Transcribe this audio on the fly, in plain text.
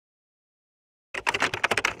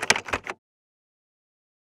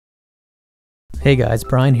Hey guys,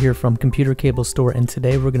 Brian here from Computer Cable Store, and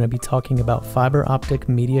today we're going to be talking about fiber optic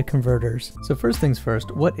media converters. So first things first,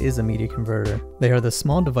 what is a media converter? They are the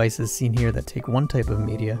small devices seen here that take one type of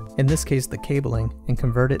media, in this case the cabling, and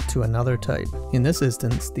convert it to another type. In this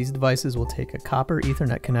instance, these devices will take a copper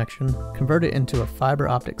Ethernet connection, convert it into a fiber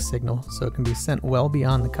optic signal so it can be sent well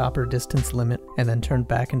beyond the copper distance limit, and then turned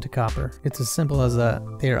back into copper. It's as simple as that.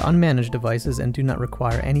 They are unmanaged devices and do not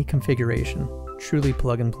require any configuration. Truly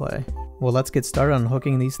plug and play. Well, let's get started on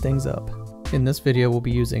hooking these things up. In this video, we'll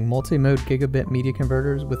be using multi-mode gigabit media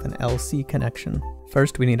converters with an LC connection.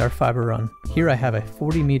 First, we need our fiber run. Here I have a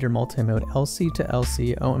 40 meter multi-mode LC to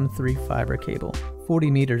LC OM3 fiber cable.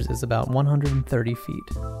 40 meters is about 130 feet.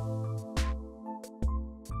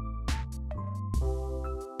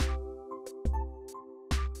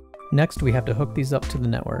 Next, we have to hook these up to the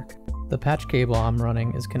network. The patch cable I'm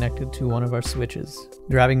running is connected to one of our switches.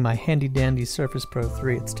 Grabbing my handy dandy Surface Pro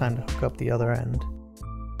 3, it's time to hook up the other end.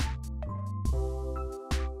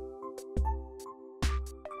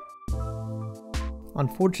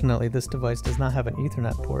 Unfortunately, this device does not have an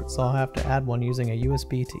Ethernet port, so I'll have to add one using a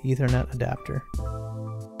USB to Ethernet adapter.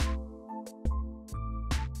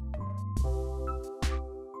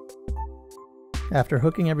 After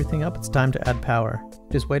hooking everything up, it's time to add power.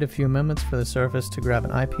 Just wait a few moments for the Surface to grab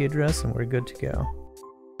an IP address and we're good to go.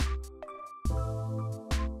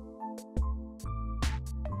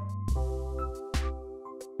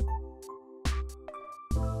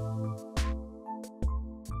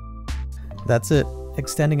 That's it.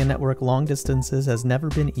 Extending a network long distances has never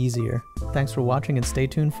been easier. Thanks for watching and stay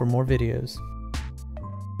tuned for more videos.